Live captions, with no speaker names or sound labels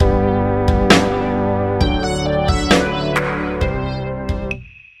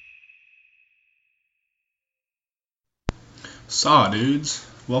Saw dudes,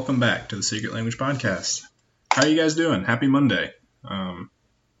 welcome back to the Secret Language Podcast. How are you guys doing? Happy Monday. Hope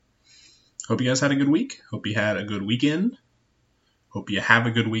you guys had a good week. Hope you had a good weekend. Hope you have a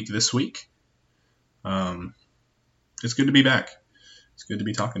good week this week. It's good to be back. It's good to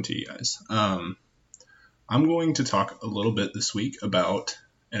be talking to you guys. I'm going to talk a little bit this week about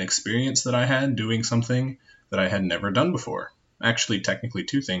an experience that I had doing something that I had never done before. Actually, technically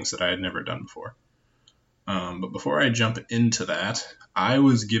two things that I had never done before. But before I jump into that, I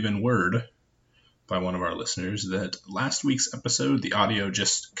was given word by one of our listeners that last week's episode, the audio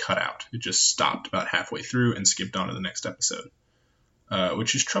just cut out. It just stopped about halfway through and skipped on to the next episode,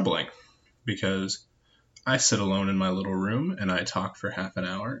 which is troubling because I sit alone in my little room and I talk for half an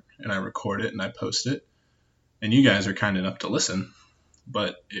hour and I record it and I post it, and you guys are kind enough to listen.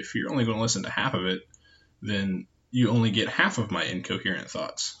 But if you're only going to listen to half of it, then you only get half of my incoherent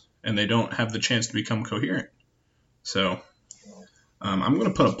thoughts, and they don't have the chance to become coherent. So I'm going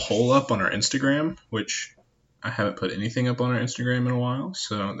to put a poll up on our Instagram, which I haven't put anything up on our Instagram in a while,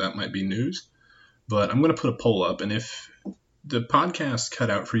 so that might be news. But I'm going to put a poll up, and if the podcast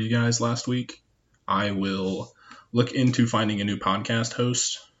cut out for you guys last week, I will look into finding a new podcast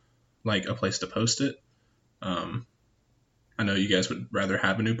host, like a place to post it. I know you guys would rather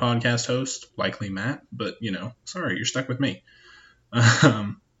have a new podcast host, likely Matt, but, sorry, you're stuck with me.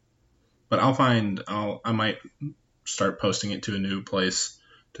 But I might start posting it to a new place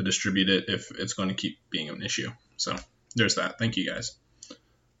to distribute it if it's going to keep being an issue. So there's that. Thank you guys.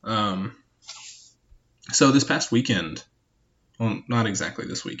 So this past weekend, well, not exactly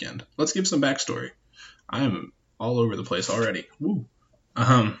this weekend. Let's give some backstory. I am all over the place already. Woo.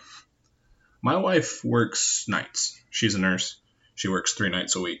 My wife works nights. She's a nurse. She works 3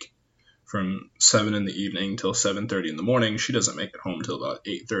 nights a week. From 7 in the evening till 7:30 in the morning. She doesn't make it home till about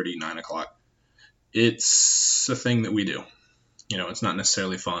 8:30, 9 o'clock. It's a thing that we do. It's not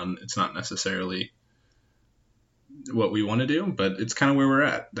necessarily fun. It's not necessarily what we want to do, but it's kind of where we're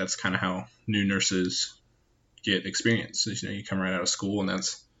at. That's kind of how new nurses get experience. You come right out of school, and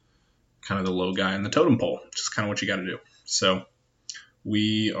that's kind of the low guy in the totem pole. Just kind of what you got to do. So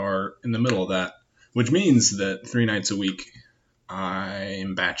we are in the middle of that, which means that 3 nights a week,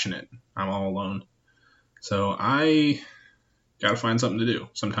 I'm batching it. I'm all alone. So I got to find something to do.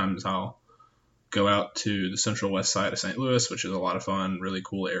 Sometimes I'll go out to the central west side of St. Louis, which is a lot of fun, really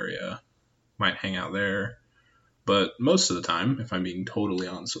cool area. Might hang out there. But most of the time, if I'm being totally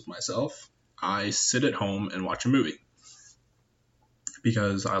honest with myself, I sit at home and watch a movie.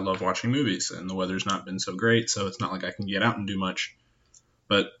 Because I love watching movies, and the weather's not been so great, so it's not like I can get out and do much.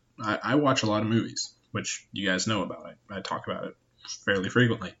 But I watch a lot of movies, which you guys know about. I talk about it fairly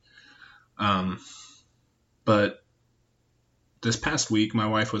frequently. But this past week, my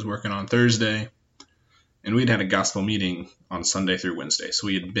wife was working on Thursday, and we'd had a gospel meeting on Sunday through Wednesday. So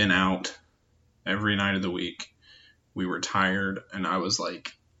we had been out every night of the week. We were tired, and I was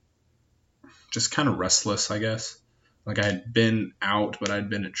just kind of restless, I guess. I had been out, but I'd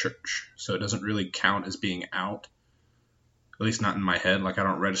been at church, so it doesn't really count as being out. At least not in my head. I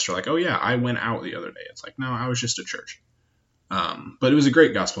don't register oh yeah, I went out the other day. It's no, I was just at church. But it was a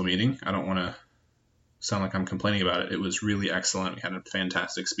great gospel meeting. I don't want to sound like I'm complaining about it. It was really excellent. We had a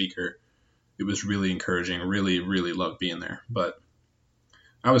fantastic speaker. It was really encouraging. Really, really loved being there. But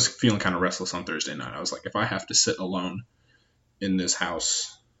I was feeling kind of restless on Thursday night. I was if I have to sit alone in this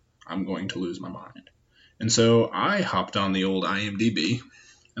house, I'm going to lose my mind. And so I hopped on the old IMDb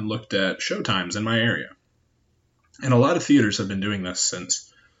and looked at showtimes in my area. And a lot of theaters have been doing this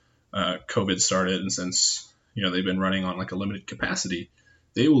since COVID started, and since they've been running on a limited capacity.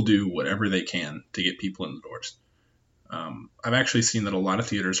 They will do whatever they can to get people in the doors. I've actually seen that a lot of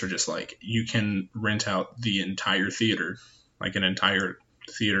theaters are just you can rent out the entire theater, an entire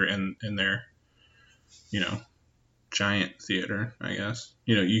theater in their, giant theater, I guess.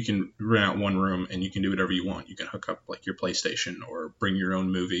 You can rent out one room and you can do whatever you want. You can hook up your PlayStation or bring your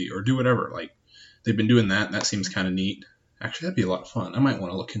own movie or do whatever. They've been doing that, and that seems kind of neat. Actually, that'd be a lot of fun. I might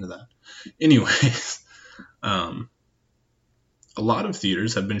want to look into that. Anyways, a lot of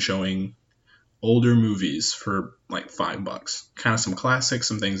theaters have been showing older movies for $5. Kind of some classics,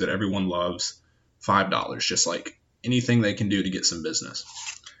 some things that everyone loves. $5, just anything they can do to get some business.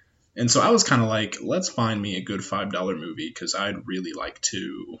 And so I was kind of let's find me a good $5 movie, because I'd really like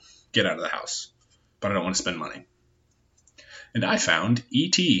to get out of the house, but I don't want to spend money. And I found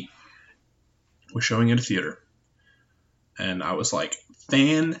E.T. was showing at a theater. And I was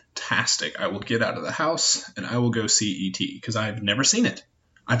fantastic. I will get out of the house and I will go see E.T. because I've never seen it.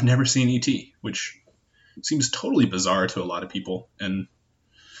 I've never seen E.T., which seems totally bizarre to a lot of people. And,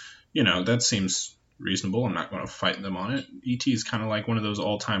 that seems reasonable. I'm not going to fight them on it. E.T. is kind of like one of those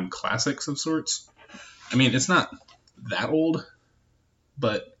all-time classics of sorts. I mean, it's not that old,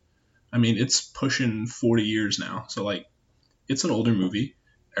 but I mean, it's pushing 40 years now. So like, it's an older movie.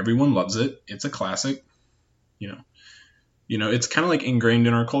 Everyone loves it. It's a classic. It's kind of like ingrained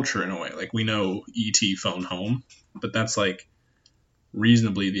in our culture in a way. Like, we know E.T. Phone Home, but that's like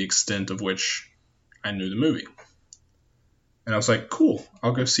reasonably the extent of which I knew the movie. And I was like, cool,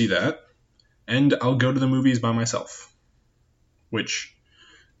 I'll go see that. And I'll go to the movies by myself, which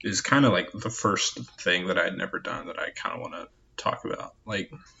is kind of like the first thing that I'd never done that I kind of want to talk about.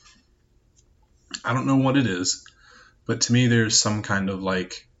 Like, I don't know what it is, but to me, there's some kind of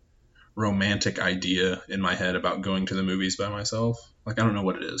like romantic idea in my head about going to the movies by myself. Like, I don't know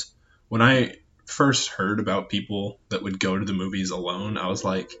what it is. When I first heard about people that would go to the movies alone, I was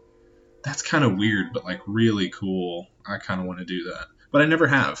like, that's kind of weird, but like really cool. I kind of want to do that. But I never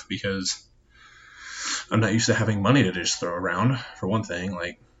have, because I'm not used to having money to just throw around, for one thing.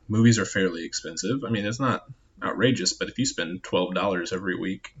 Like, movies are fairly expensive. I mean, it's not outrageous, but if you spend $12 every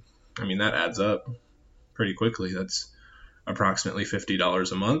week, I mean, that adds up pretty quickly. That's approximately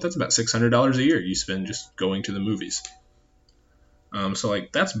 $50 a month. That's about $600 a year you spend just going to the movies. So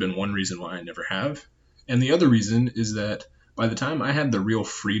like, that's been one reason why I never have. And the other reason is that by the time I had the real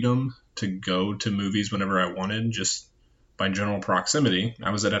freedom to go to movies whenever I wanted, just by general proximity,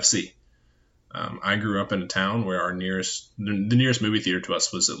 I was at FC. I grew up in a town where the nearest movie theater to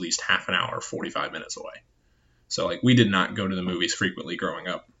us was at least half an hour, 45 minutes away. So like, we did not go to the movies frequently growing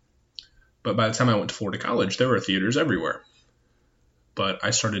up. But by the time I went to Florida College, there were theaters everywhere. But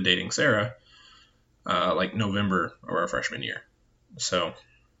I started dating Sarah like November of our freshman year. So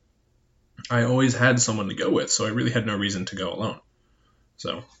I always had someone to go with, so I really had no reason to go alone.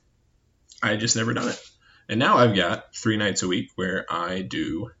 So I just never done it. And now I've got 3 nights a week where I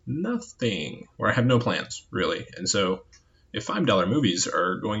do nothing, where I have no plans, really. And so if $5 movies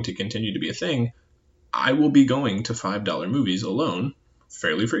are going to continue to be a thing, I will be going to $5 movies alone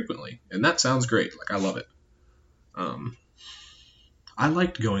fairly frequently. And that sounds great. Like, I love it. I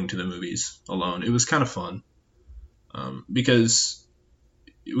liked going to the movies alone. It was kind of fun. Because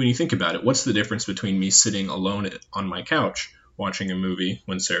when you think about it, what's the difference between me sitting alone on my couch watching a movie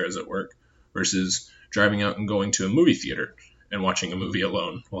when Sarah's at work versus driving out and going to a movie theater and watching a movie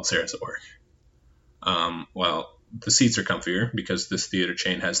alone while Sarah's at work? Well, the seats are comfier because this theater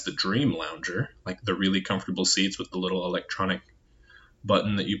chain has the Dream Lounger, like the really comfortable seats with the little electronic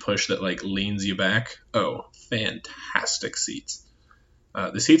button that you push that like leans you back. Oh, fantastic seats.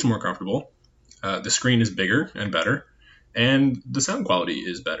 The seats are more comfortable. The screen is bigger and better, and the sound quality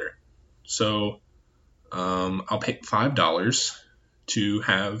is better. So I'll pay $5 to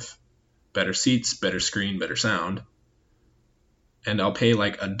have better seats, better screen, better sound, and I'll pay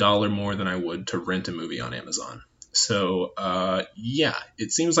like $1 more than I would to rent a movie on Amazon. So yeah,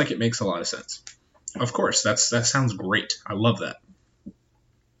 it seems like it makes a lot of sense. Of course, that sounds great. I love that.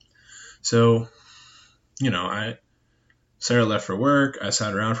 So, Sarah left for work. I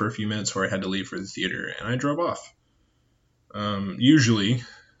sat around for a few minutes before I had to leave for the theater, and I drove off. Usually,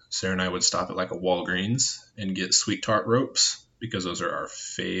 Sarah and I would stop at like a Walgreens and get sweet tart ropes, because those are our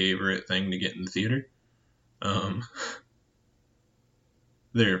favorite thing to get in the theater.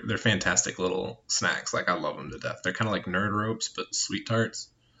 They're fantastic little snacks. Like, I love them to death. They're kind of like nerd ropes, but sweet tarts.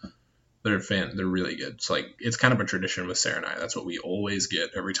 They're really good. It's like, it's kind of a tradition with Sarah and I. That's what we always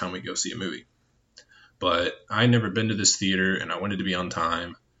get every time we go see a movie. But I never been to this theater, and I wanted to be on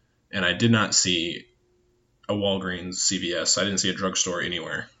time, and I did not see a Walgreens, CVS. I didn't see a drugstore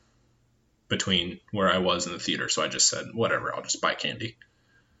anywhere between where I was in the theater, so I just said, whatever, I'll just buy candy.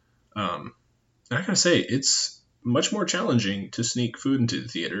 And I gotta say, it's much more challenging to sneak food into the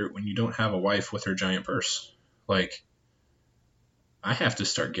theater when you don't have a wife with her giant purse. Like, I have to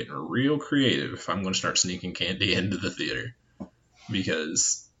start getting real creative if I'm going to start sneaking candy into the theater,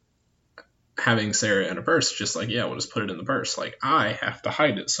 because having Sarah in a purse, just like, yeah, we'll just put it in the purse. Like, I have to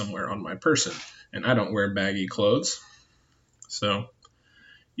hide it somewhere on my person, and I don't wear baggy clothes. So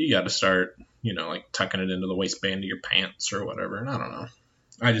you got to start, like tucking it into the waistband of your pants or whatever. And I don't know.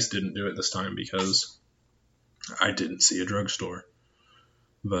 I just didn't do it this time because I didn't see a drugstore.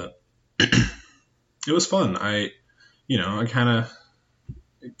 But it was fun. I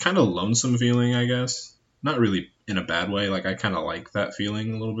kind of lonesome feeling, I guess. Not really in a bad way. Like, I kind of like that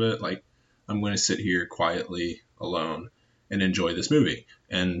feeling a little bit. Like, I'm going to sit here quietly alone and enjoy this movie.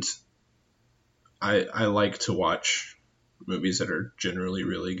 And I like to watch movies that are generally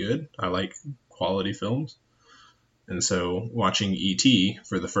really good. I like quality films. And so watching E.T.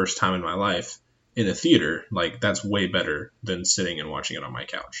 for the first time in my life in a theater, like, that's way better than sitting and watching it on my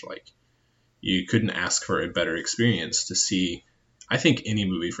couch. Like, You couldn't ask for a better experience to see, I think, any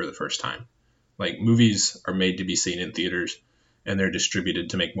movie for the first time. Like, movies are made to be seen in theaters, and they're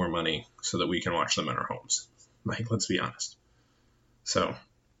distributed to make more money so that we can watch them in our homes. Like, let's be honest. So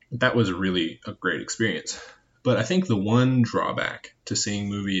that was really a great experience. But I think the one drawback to seeing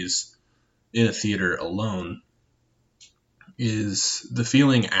movies in a theater alone is the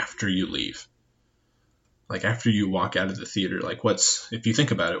feeling after you leave. Like, after you walk out of the theater, like, if you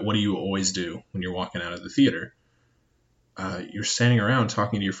think about it, what do you always do when you're walking out of the theater? You're standing around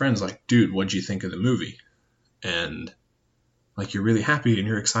talking to your friends like, dude, what'd you think of the movie? And like, you're really happy and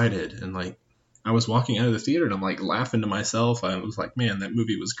you're excited. And like, I was walking out of the theater and I'm like laughing to myself. I was like, man, that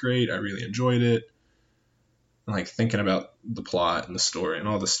movie was great. I really enjoyed it. And like thinking about the plot and the story and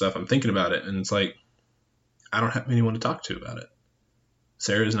all this stuff. I'm thinking about it and it's like, I don't have anyone to talk to about it.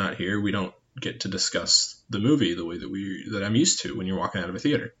 Sarah's not here. We don't get to discuss the movie the way that I'm used to when you're walking out of a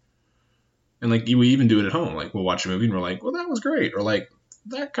theater. And like, we even do it at home. Like, we'll watch a movie and we're like, well, that was great. Or like,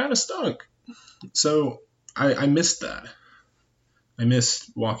 that kind of stunk. So I missed that. I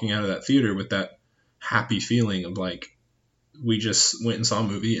missed walking out of that theater with that happy feeling of like, we just went and saw a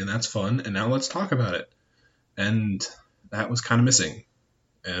movie and that's fun. And now let's talk about it. And that was kind of missing.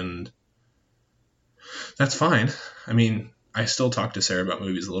 And that's fine. I mean, I still talk to Sarah about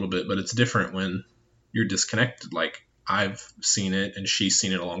movies a little bit, but it's different when you're disconnected. Like, I've seen it and she's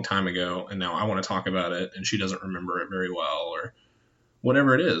seen it a long time ago and now I want to talk about it and she doesn't remember it very well or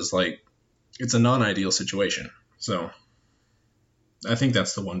whatever it is. Like, it's a non-ideal situation. So I think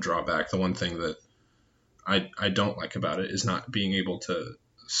that's the one drawback. The one thing that I don't like about it is not being able to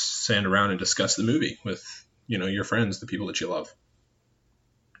stand around and discuss the movie with, your friends, the people that you love.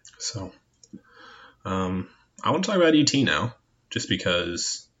 So I want to talk about E.T. now, just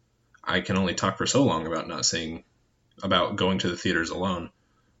because I can only talk for so long about going to the theaters alone,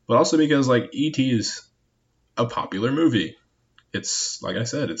 but also because like E.T. is a popular movie. It's, like I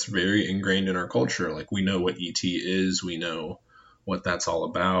said, it's very ingrained in our culture. Like, we know what E.T. is, we know what that's all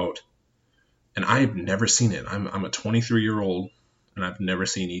about, and I've never seen it. I'm a 23-year-old and I've never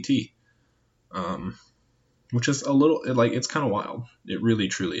seen E.T. Which is a little, like, it's kind of wild. It really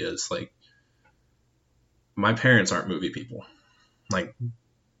truly is. Like, my parents aren't movie people, like,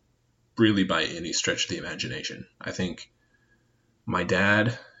 really by any stretch of the imagination. I think my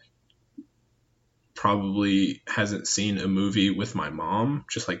dad probably hasn't seen a movie with my mom,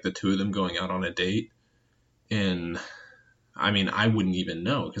 just like the two of them going out on a date. And I mean, I wouldn't even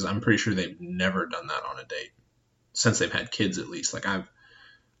know, because I'm pretty sure they've never done that on a date since they've had kids, at least. Like,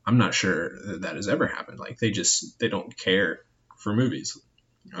 I'm not sure that has ever happened. Like, they don't care for movies.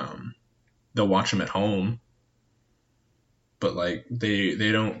 They'll watch them at home, but like,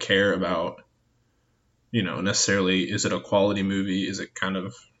 they don't care about, necessarily, is it a quality movie? Is it kind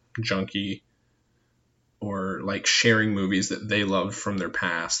of junky? Or like sharing movies that they loved from their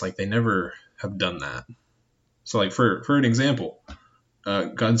past. Like, they never have done that. So like, for an example,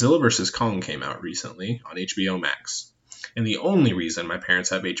 Godzilla vs. Kong came out recently on HBO Max. And the only reason my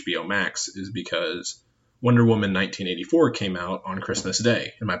parents have HBO Max is because Wonder Woman 1984 came out on Christmas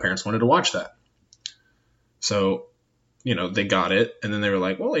Day, and my parents wanted to watch that. So, they got it, and then they were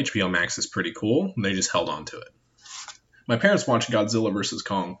like, well, HBO Max is pretty cool, and they just held on to it. My parents watched Godzilla vs.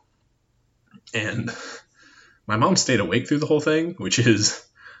 Kong, and my mom stayed awake through the whole thing, which is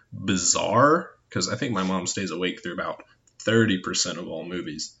bizarre, because I think my mom stays awake through about 30% of all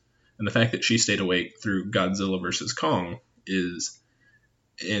movies. And the fact that she stayed awake through Godzilla vs. Kong is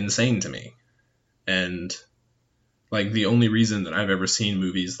insane to me. And like, the only reason that I've ever seen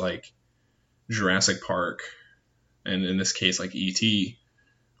movies like Jurassic Park, and in this case like E.T.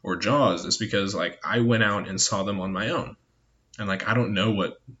 or Jaws, is because like, I went out and saw them on my own. And like, I don't know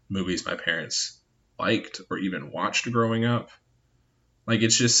what movies my parents liked or even watched growing up. Like,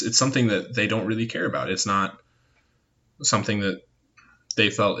 it's something that they don't really care about. It's not something that they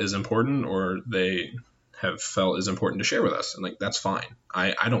felt is important, or they have felt is important to share with us. And like, that's fine.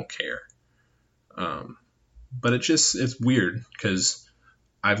 I don't care. But it's weird, because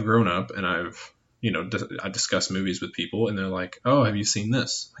I've grown up and I've, I discuss movies with people and they're like, oh, have you seen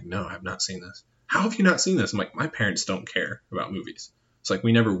this? I'm like, no, I have not seen this. How have you not seen this? I'm like, my parents don't care about movies. It's like,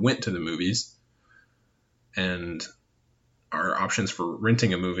 we never went to the movies, and our options for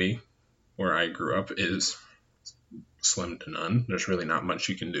renting a movie where I grew up is slim to none. There's really not much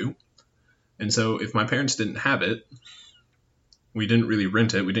you can do. And so if my parents didn't have it, we didn't really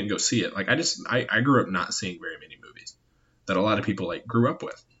rent it. We didn't go see it. Like, I grew up not seeing very many movies that a lot of people like grew up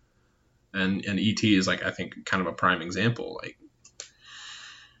with. And E.T. is like, I think, kind of a prime example. Like,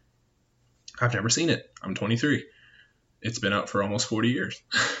 I've never seen it. I'm 23. It's been out for almost 40 years.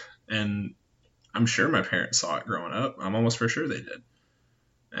 And I'm sure my parents saw it growing up. I'm almost for sure they did.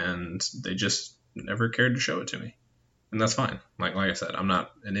 And they just never cared to show it to me. And that's fine. Like I said, I'm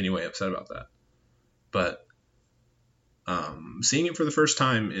not in any way upset about that. But seeing it for the first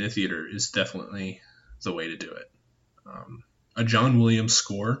time in a theater is definitely the way to do it. A John Williams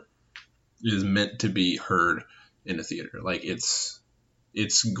score is meant to be heard in a theater. Like it's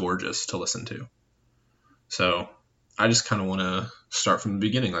gorgeous to listen to. So I just kind of want to start from the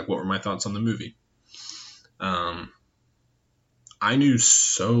beginning. Like, what were my thoughts on the movie? I knew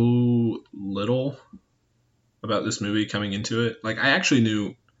so little about this movie coming into it. Like, I actually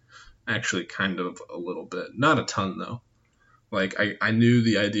knew kind of a little bit. Not a ton, though. Like, I knew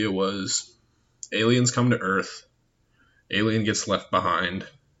the idea was aliens come to Earth, alien gets left behind,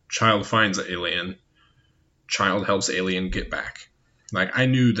 child finds an alien, child helps alien get back. Like, I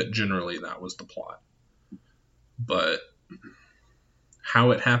knew that generally that was the plot. But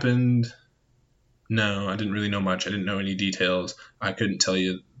how it happened, no, I didn't really know much. I didn't know any details. I couldn't tell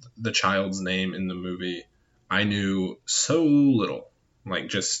you the child's name in the movie. I knew so little. Like,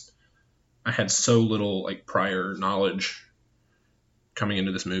 just, I had so little, like, prior knowledge coming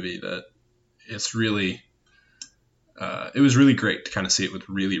into this movie that it's really, it was really great to kind of see it with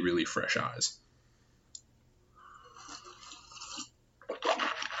really, really fresh eyes.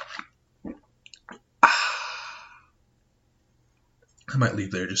 I might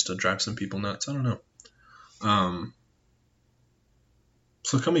leave there just to drive some people nuts. I don't know.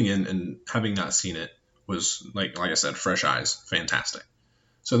 So coming in and having not seen it was, like I said, fresh eyes, fantastic.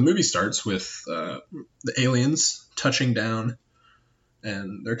 So the movie starts with the aliens touching down,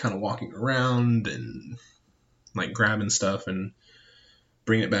 and they're kind of walking around and like grabbing stuff and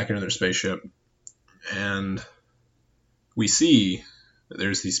bringing it back into their spaceship. And we see that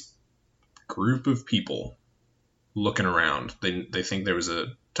there's these group of people looking around. They think there was a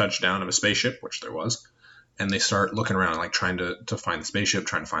touchdown of a spaceship, which there was, and they start looking around, like trying to find the spaceship,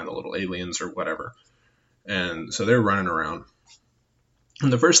 trying to find the little aliens or whatever. And so they're running around.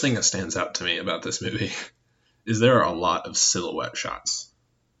 And the first thing that stands out to me about this movie is there are a lot of silhouette shots.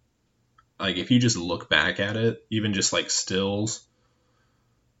 Like, if you just look back at it, even just like stills,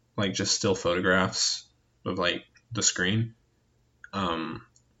 like just still photographs of like the screen,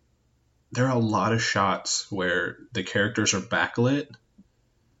 there are a lot of shots where the characters are backlit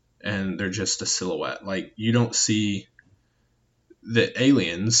and they're just a silhouette. Like, you don't see the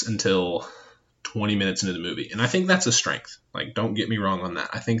aliens until 20 minutes into the movie. And I think that's a strength. Like, don't get me wrong on that.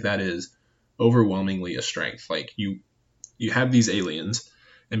 I think that is overwhelmingly a strength. Like, you have these aliens,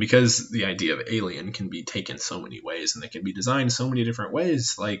 and because the idea of alien can be taken so many ways and they can be designed so many different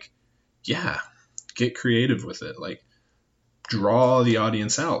ways, like, yeah, get creative with it. Like, draw the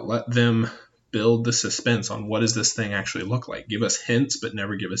audience out. Let them build the suspense on what does this thing actually look like. Give us hints, but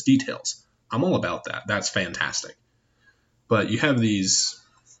never give us details. I'm all about that. That's fantastic. But you have these,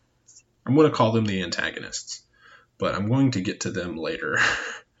 I'm going to call them the antagonists, but I'm going to get to them later.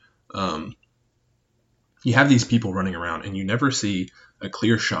 You have these people running around and you never see a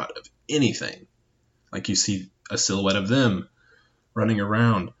clear shot of anything. Like, you see a silhouette of them running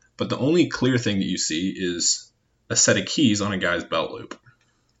around, but the only clear thing that you see is a set of keys on a guy's belt loop,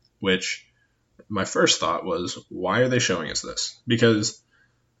 which my first thought was, why are they showing us this? Because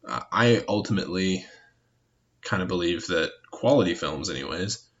I ultimately kind of believe that quality films,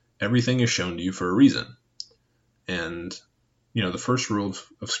 anyways, everything is shown to you for a reason. And, you know, the first rule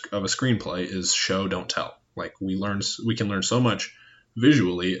of a screenplay is show, don't tell. Like, we can learn so much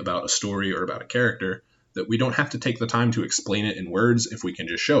visually about a story or about a character that we don't have to take the time to explain it in words if we can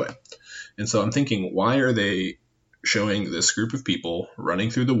just show it. And so I'm thinking, why are they showing this group of people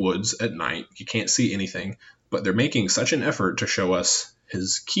running through the woods at night? You can't see anything, but they're making such an effort to show us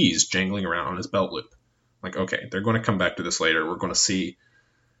his keys jangling around on his belt loop. Like, okay, they're going to come back to this later. We're going to see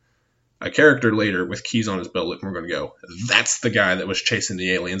a character later with keys on his belt loop, and we're going to go, that's the guy that was chasing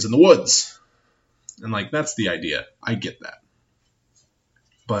the aliens in the woods. And, like, that's the idea. I get that.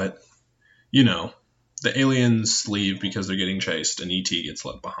 But, you know, the aliens leave because they're getting chased, and E.T. gets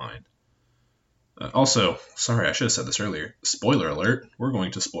left behind. Also, sorry, I should have said this earlier. Spoiler alert, we're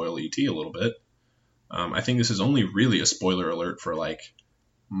going to spoil E.T. a little bit. I think this is only really a spoiler alert for, like,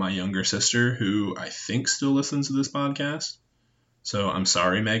 my younger sister, who I think still listens to this podcast. So I'm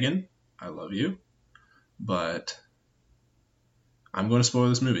sorry, Megan. I love you. But I'm going to spoil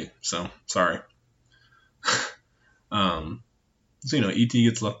this movie, so sorry. So, you know, E.T.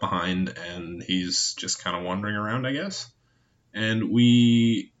 gets left behind, and he's just kind of wandering around, I guess. And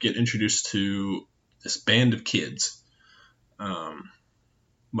we get introduced to this band of kids.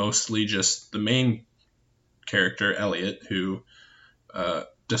 Mostly just the main character, Elliot, who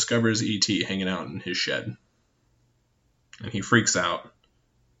discovers E.T. hanging out in his shed. And he freaks out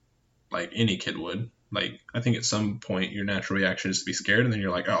like any kid would. Like, I think at some point your natural reaction is to be scared, and then you're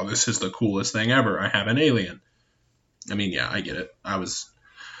like, oh, this is the coolest thing ever. I have an alien. I mean, yeah, I get it. I was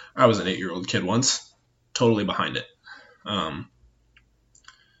an 8-year-old kid once, totally behind it.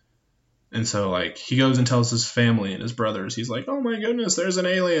 And so, like, he goes and tells his family and his brothers, he's like, oh my goodness, there's an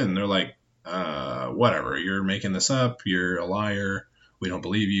alien. They're like, whatever, you're making this up, you're a liar, we don't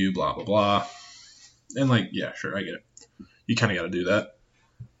believe you, blah, blah, blah. And, like, yeah, sure, I get it. You kind of got to do that.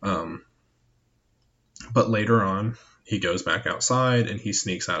 But later on, he goes back outside and he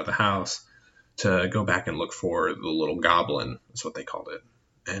sneaks out of the house to go back and look for the little goblin, that's what they called it.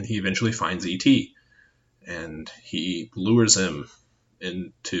 And he eventually finds E.T. and he lures him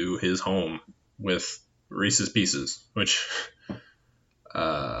into his home with Reese's Pieces, which,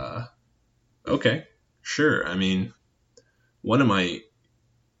 okay, sure. I mean, one of my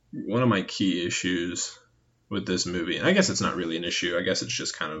key issues with this movie, and I guess it's not really an issue, I guess it's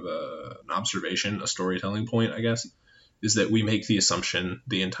just kind of an observation, a storytelling point, I guess, is that we make the assumption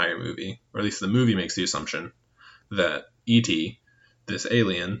the entire movie, or at least the movie makes the assumption, that E.T., this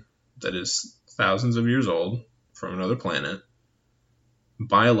alien that is thousands of years old from another planet,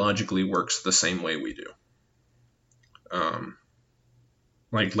 biologically works the same way we do.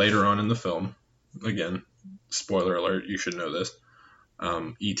 Like later on in the film, again, spoiler alert, you should know this,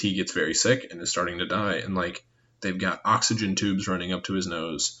 E.T. gets very sick and is starting to die, and like they've got oxygen tubes running up to his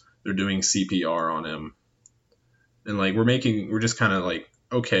nose, they're doing CPR on him, and like we're just kind of like,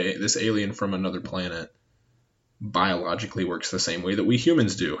 okay, this alien from another planet biologically works the same way that we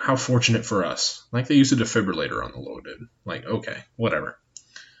humans do. How fortunate for us. Like they used a defibrillator on the little dude. Like, okay, whatever.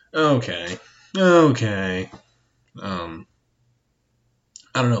 Okay.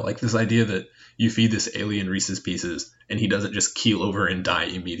 I don't know, like this idea that you feed this alien Reese's Pieces and he doesn't just keel over and die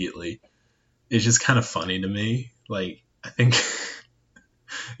immediately is just kind of funny to me. Like, I think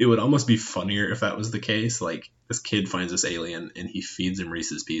it would almost be funnier if that was the case. Like, this kid finds this alien and he feeds him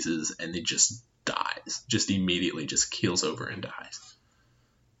Reese's Pieces and it just dies. Just immediately just keels over and dies.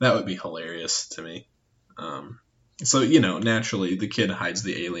 That would be hilarious to me. So, you know, naturally the kid hides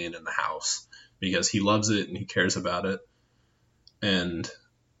the alien in the house because he loves it and he cares about it. And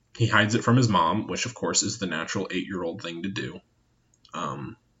he hides it from his mom, which of course is the natural 8-year-old thing to do.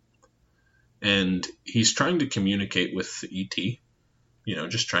 And he's trying to communicate with E.T., you know,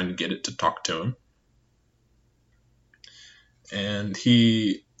 just trying to get it to talk to him. And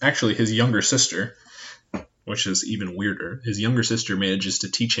his younger sister, which is even weirder, his younger sister manages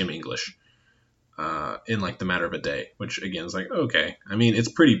to teach him English in like the matter of a day, which again is like, okay. I mean,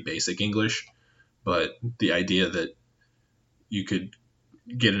 it's pretty basic English, but the idea that you could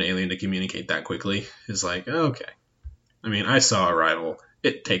get an alien to communicate that quickly is like, okay. I mean, I saw Arrival.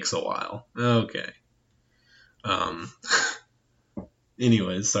 It takes a while. Okay.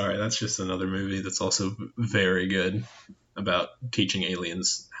 Anyways, sorry, that's just another movie that's also very good about teaching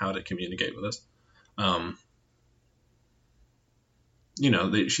aliens how to communicate with us. You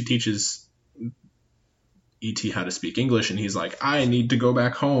know, she teaches E.T. how to speak English, and he's like, I need to go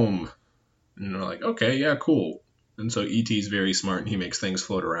back home. And they're like, okay, yeah, cool. And so E.T. is very smart, and he makes things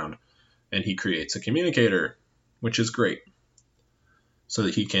float around. And he creates a communicator, which is great. So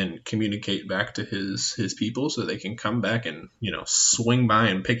that he can communicate back to his people so they can come back and, you know, swing by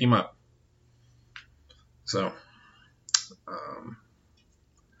and pick him up. So,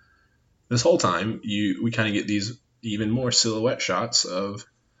 this whole time, we kind of get these even more silhouette shots of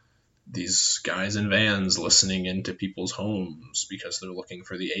these guys in vans listening into people's homes because they're looking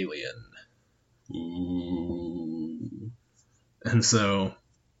for the alien. Ooh. And so,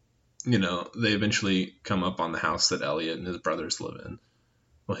 you know, they eventually come up on the house that Elliot and his brothers live in.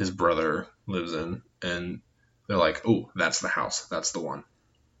 Well, his brother lives in, and they're like, oh, that's the house. That's the one.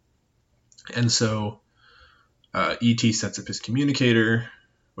 And so E.T. sets up his communicator,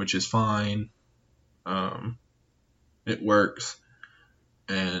 which is fine. It works.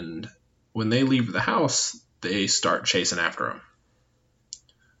 And when they leave the house, they start chasing after him,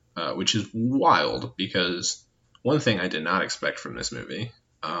 which is wild because one thing I did not expect from this movie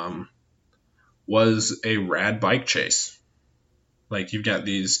was a rad bike chase. Like, you've got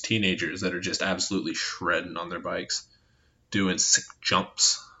these teenagers that are just absolutely shredding on their bikes, doing sick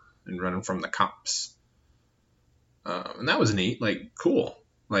jumps and running from the cops. And that was neat. Like, cool.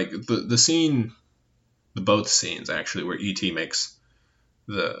 Like, the scene, both scenes, actually, where E.T. makes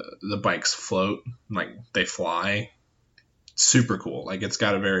the bikes float, like, they fly. Super cool. Like, it's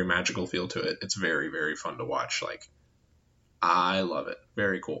got a very magical feel to it. It's very, very fun to watch. Like, I love it.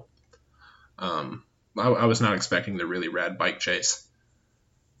 Very cool. I was not expecting the really rad bike chase.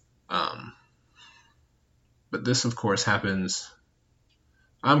 Um, but this, of course, happens.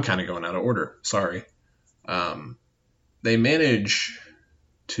 I'm kind of going out of order. Sorry. They manage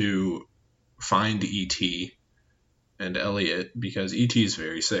to find E.T. and Elliot because E.T. is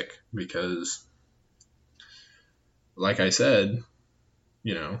very sick. Because, like I said,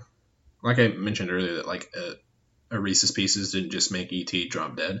 like I mentioned earlier, that like a Reese's Pieces didn't just make E.T.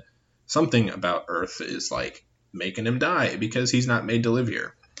 drop dead. Something about Earth is like making him die because he's not made to live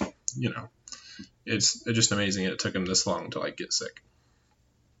here. It's just amazing it took him this long to like get sick.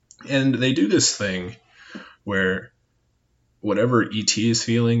 And they do this thing where whatever E.T. is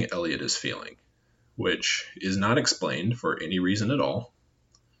feeling, Elliot is feeling, which is not explained for any reason at all,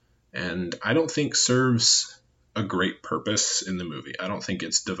 and I don't think serves a great purpose in the movie. I don't think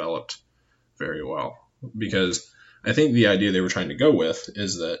it's developed very well, because I think the idea they were trying to go with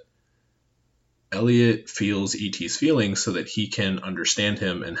is that Elliot feels E.T.'s feelings so that he can understand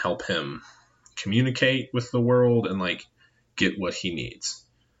him and help him communicate with the world and like get what he needs.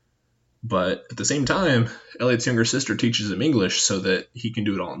 But at the same time, Elliot's younger sister teaches him English so that he can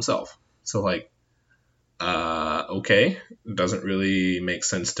do it all himself. So like, okay, it doesn't really make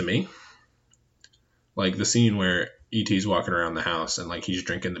sense to me. Like the scene where E.T.'s walking around the house and like he's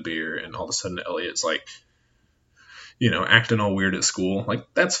drinking the beer and all of a sudden Elliot's like, acting all weird at school. Like,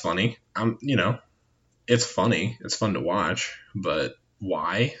 that's funny. It's funny. It's fun to watch, but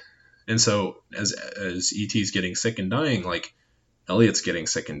why? And so as E.T.'s getting sick and dying, like Elliot's getting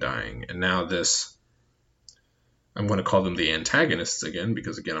sick and dying. And now I'm going to call them the antagonists again,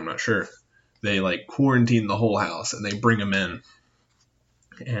 because again, I'm not sure. They like quarantine the whole house and they bring them in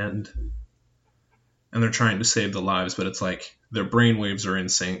and they're trying to save the lives, but it's like their brainwaves are in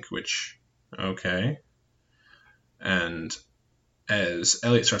sync, which, okay. And as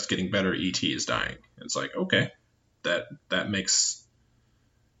Elliot starts getting better, E.T. is dying. It's like, okay, that makes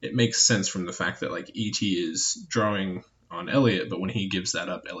sense from the fact that like E.T. is drawing on Elliot, but when he gives that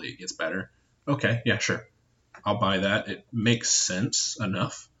up, Elliot gets better. Okay, yeah, sure. I'll buy that. It makes sense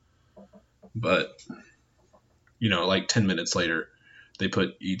enough. But, like 10 minutes later, they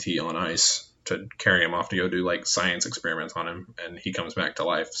put E.T. on ice to carry him off to go do like science experiments on him, and he comes back to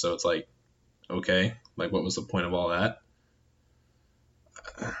life. So it's like, okay, like what was the point of all that?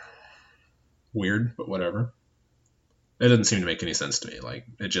 Weird, but whatever. It doesn't seem to make any sense to me. Like,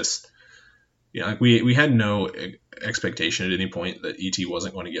 it just, like we had no expectation at any point that E.T.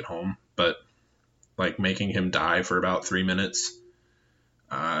 wasn't going to get home, but like making him die for about 3 minutes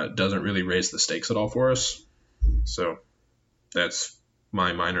doesn't really raise the stakes at all for us. So that's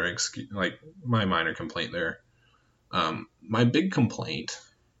my minor complaint there. My big complaint,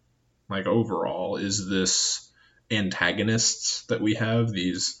 like overall, is this antagonists that we have.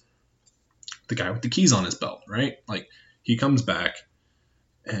 The guy with the keys on his belt, right? Like he comes back,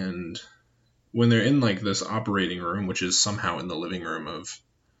 and when they're in like this operating room, which is somehow in the living room of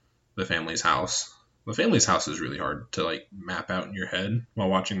the family's house. The family's house is really hard to like map out in your head while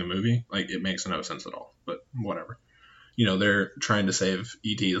watching the movie. Like it makes no sense at all, but whatever. They're trying to save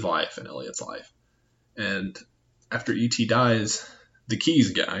E.T.'s life and Elliot's life. And after E.T. dies, the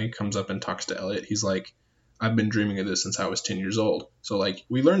keys guy comes up and talks to Elliot. He's like, I've been dreaming of this since I was 10 years old. So like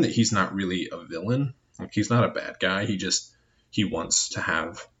we learn that he's not really a villain. Like he's not a bad guy. He wants to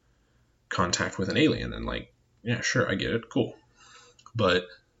have contact with an alien, and like, yeah, sure, I get it. Cool. But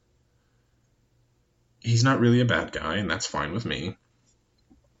he's not really a bad guy, and that's fine with me.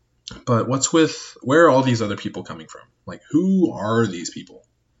 But where are all these other people coming from? Like, who are these people?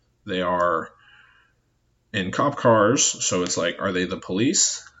 They are in cop cars, so it's like, are they the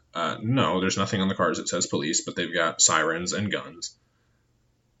police? No, there's nothing on the cars that says police, but they've got sirens and guns.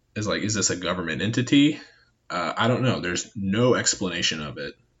 Is this a government entity? I don't know. There's no explanation of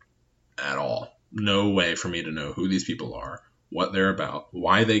it at all. No way for me to know who these people are, what they're about,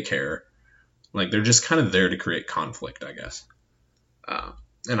 why they care. Like, they're just kind of there to create conflict, I guess.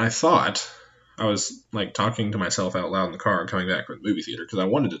 And I thought, I was like talking to myself out loud in the car coming back from the movie theater because I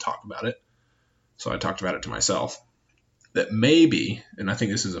wanted to talk about it. So I talked about it to myself. That maybe, and I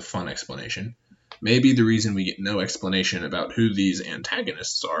think this is a fun explanation, maybe the reason we get no explanation about who these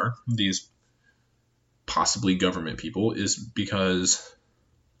antagonists are, these possibly government people, is because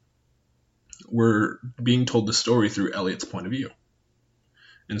we're being told the story through Elliot's point of view.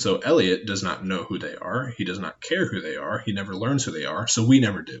 And so Elliot does not know who they are. He does not care who they are. He never learns who they are. So we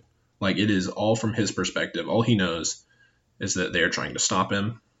never do. Like, it is all from his perspective. All he knows is that they're trying to stop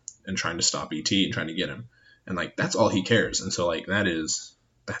him and trying to stop E.T. and trying to get him. And like, that's all he cares. And so like,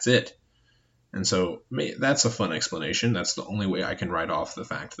 that's it. And so that's a fun explanation. That's the only way I can write off the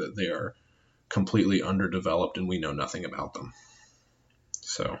fact that they are completely underdeveloped and we know nothing about them.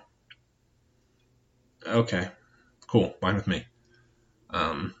 So Okay, cool, fine with me.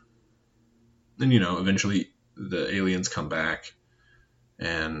 Um, and eventually the aliens come back,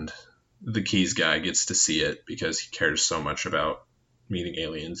 and the Keys guy gets to see it because he cares so much about meeting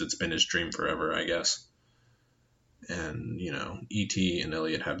aliens. It's been his dream forever, I guess. And E.T. and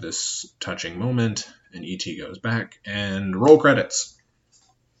Elliot have this touching moment, and E.T. goes back, and roll credits.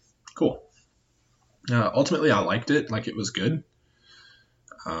 Cool. Ultimately, I liked it. Like, it was good.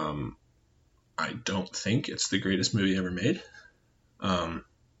 I don't think it's the greatest movie ever made. I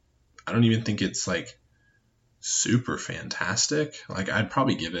don't even think it's like super fantastic. Like, I'd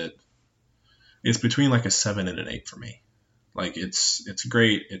probably give it's between like a 7 and an 8 for me. Like, it's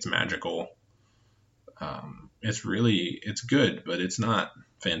great. It's magical. It's good, but it's not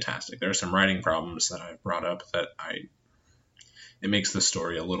fantastic. There are some writing problems that I brought up that it makes the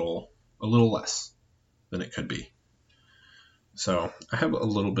story a little less than it could be. So I have a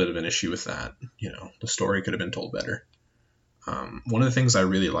little bit of an issue with that. The story could have been told better. One of the things I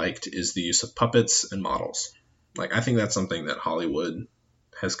really liked is the use of puppets and models. Like, I think that's something that Hollywood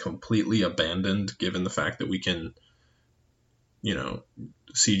has completely abandoned, given the fact that we can,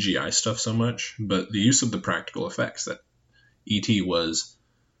 CGI stuff so much. But the use of the practical effects, that E.T. was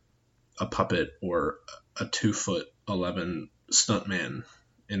a puppet or a 2'11" stuntman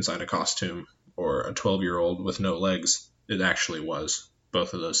inside a costume, or a 12-year-old with no legs. It actually was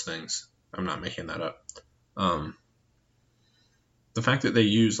both of those things. I'm not making that up. The fact that they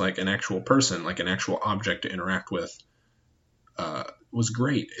use like an actual person, like an actual object to interact with, was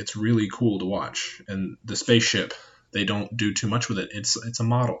great. It's really cool to watch. And the spaceship, they don't do too much with it. It's a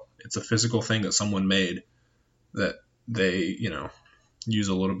model. It's a physical thing that someone made that they, use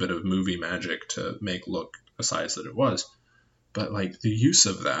a little bit of movie magic to make look the size that it was. But like, the use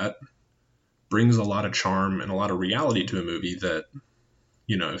of that brings a lot of charm and a lot of reality to a movie that,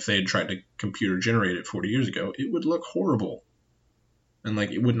 if they had tried to computer generate it 40 years ago, it would look horrible. And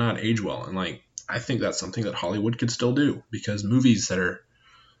like, it would not age well. And like, I think that's something that Hollywood could still do, because movies that are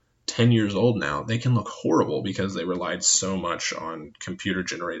 10 years old now, they can look horrible because they relied so much on computer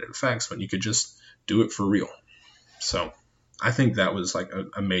generated effects when you could just do it for real. So I think that was like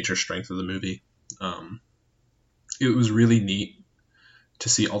a major strength of the movie. It was really neat to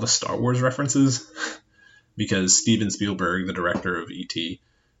see all the Star Wars references because Steven Spielberg, the director of E.T.,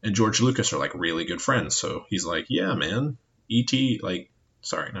 and George Lucas are like really good friends. So he's like, yeah, man,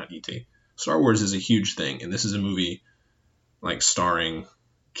 not E.T. Star Wars is a huge thing, and this is a movie like starring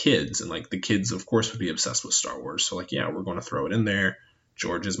kids, and like the kids of course would be obsessed with Star Wars. So like, yeah, we're going to throw it in there.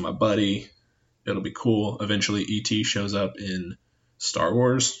 George is my buddy. It'll be cool. Eventually E.T. shows up in Star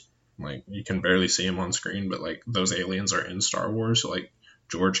Wars. Like, you can barely see him on screen, but like, those aliens are in Star Wars, so like,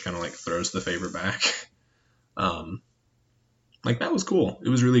 George kind of like throws the favor back. Like, that was cool. It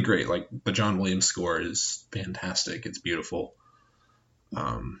was really great. Like, the John Williams score is fantastic. It's beautiful.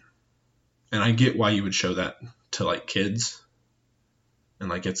 And I get why you would show that to like kids, and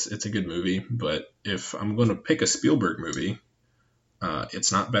like, it's a good movie. But if I'm going to pick a Spielberg movie,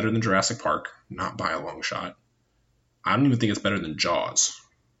 it's not better than Jurassic Park, not by a long shot. I don't even think it's better than Jaws.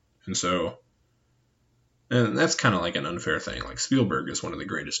 And that's kind of like an unfair thing. Like, Spielberg is one of the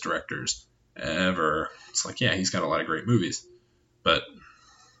greatest directors ever. It's like, yeah, he's got a lot of great movies, but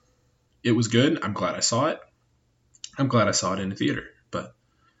it was good. I'm glad I saw it. I'm glad I saw it in a theater, but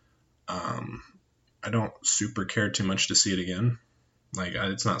I don't super care too much to see it again. Like,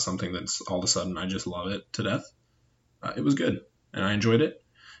 it's not something that's all of a sudden I just love it to death. It was good, and I enjoyed it,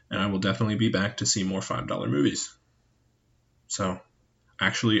 and I will definitely be back to see more $5 movies. So,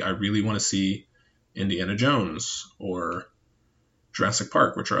 actually, I really want to see Indiana Jones or Jurassic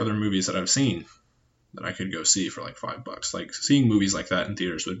Park, which are other movies that I've seen that I could go see for like $5. Like, seeing movies like that in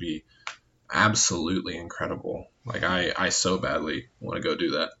theaters would be absolutely incredible. Like, I so badly want to go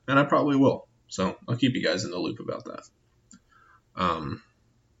do that, and I probably will. So I'll keep you guys in the loop about that.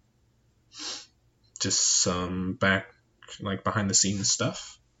 Just some behind the scenes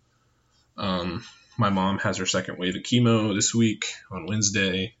stuff. My mom has her second wave of chemo this week on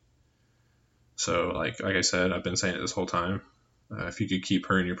Wednesday. So like I said, I've been saying it this whole time. If you could keep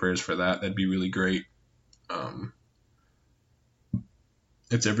her in your prayers for that, that'd be really great.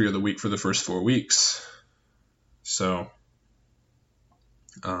 It's every other week for the first 4 weeks. So,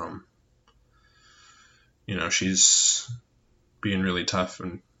 she's being really tough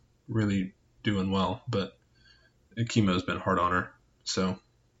and really doing well, but the chemo's been hard on her. So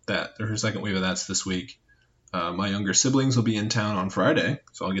her second wave of that's this week. My younger siblings will be in town on Friday,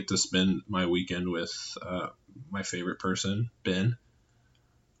 so I'll get to spend my weekend with my favorite person, Ben.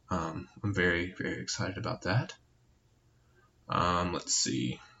 I'm very, very excited about that. Let's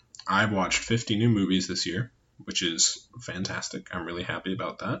see. I've watched 50 new movies this year, which is fantastic. I'm really happy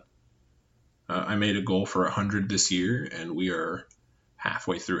about that. I made a goal for 100 this year, and we are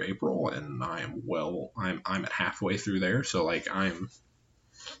halfway through April, and I'm at halfway through there, so like I'm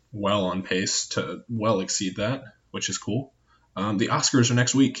well on pace to well exceed that, which is cool. The Oscars are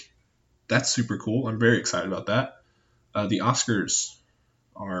next week. That's super cool. I'm very excited about that. The Oscars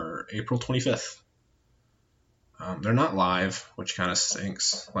are April 25th. They're not live, which kind of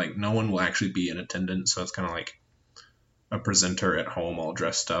stinks. Like, no one will actually be in attendance, so it's kind of like a presenter at home all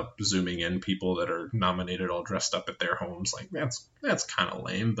dressed up, zooming in people that are nominated all dressed up at their homes. Like, that's kind of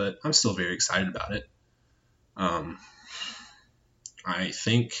lame, but I'm still very excited about it. I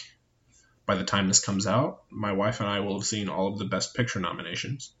think by the time this comes out, my wife and I will have seen all of the Best Picture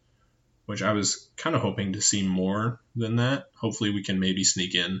nominations, which I was kind of hoping to see more than that. Hopefully we can maybe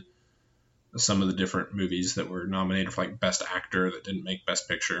sneak in some of the different movies that were nominated for like Best Actor that didn't make Best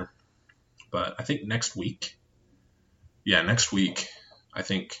Picture. But I think next week, I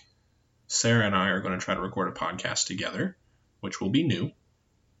think Sarah and I are going to try to record a podcast together, which will be new.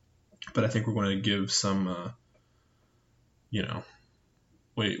 But I think we're going to give some,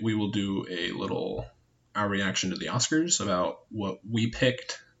 we will do our reaction to the Oscars about what we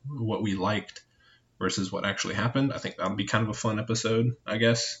picked, what we liked versus what actually happened. I think that'll be kind of a fun episode, I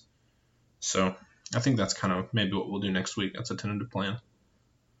guess. So I think that's kind of maybe what we'll do next week. That's a tentative plan.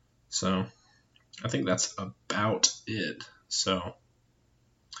 So I think that's about it. So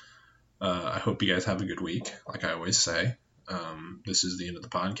I hope you guys have a good week. Like I always say, this is the end of the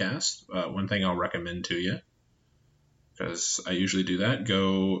podcast. One thing I'll recommend to you, because I usually do that,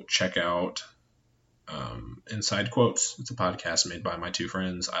 go check out Inside Quotes. It's a podcast made by my two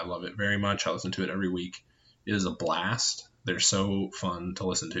friends. I love it very much. I listen to it every week. It is a blast. They're so fun to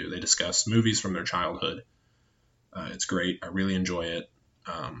listen to. They discuss movies from their childhood. It's great. I really enjoy it.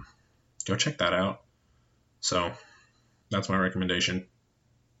 Go check that out. So that's my recommendation.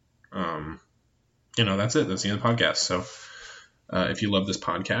 That's it. That's the end of the podcast. So if you love this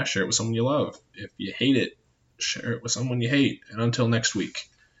podcast, share it with someone you love. If you hate it, share it with someone you hate. And until next week,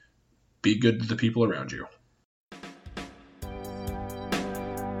 be good to the people around you.